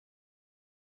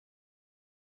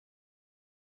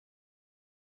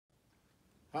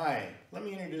Hi, let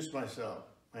me introduce myself.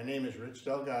 My name is Rich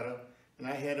Delgado, and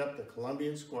I head up the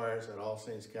Columbian Squires at All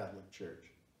Saints Catholic Church.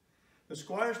 The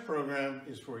Squires program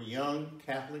is for young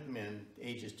Catholic men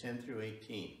ages 10 through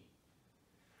 18.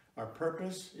 Our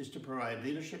purpose is to provide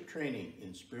leadership training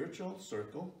in spiritual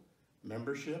circle,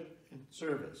 membership, and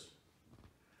service.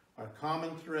 Our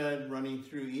common thread running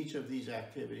through each of these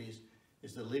activities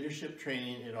is the leadership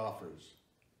training it offers.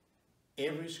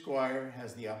 Every Squire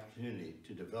has the opportunity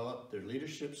to develop their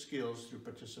leadership skills through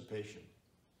participation.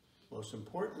 Most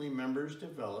importantly, members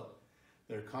develop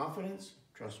their confidence,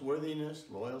 trustworthiness,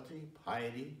 loyalty,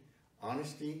 piety,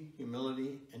 honesty,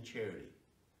 humility, and charity.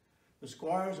 The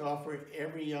Squires offer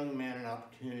every young man an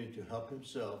opportunity to help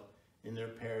himself in their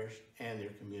parish and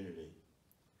their community.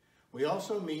 We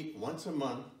also meet once a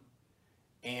month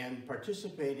and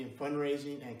participate in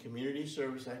fundraising and community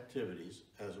service activities,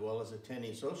 as well as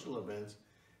attending social events,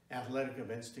 athletic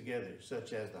events together,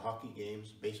 such as the hockey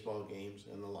games, baseball games,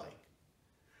 and the like.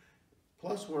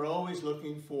 Plus, we're always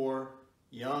looking for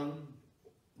young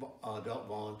adult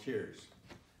volunteers.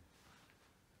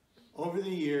 Over the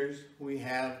years, we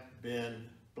have been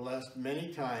blessed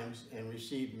many times and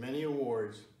received many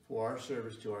awards for our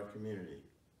service to our community.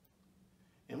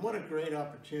 And what a great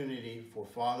opportunity for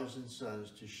fathers and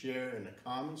sons to share in a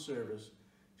common service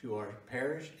to our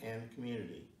parish and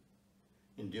community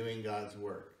in doing God's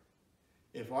work.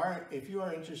 If you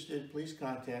are interested, please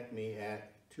contact me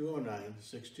at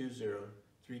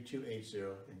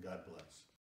 209-620-3280, and God bless.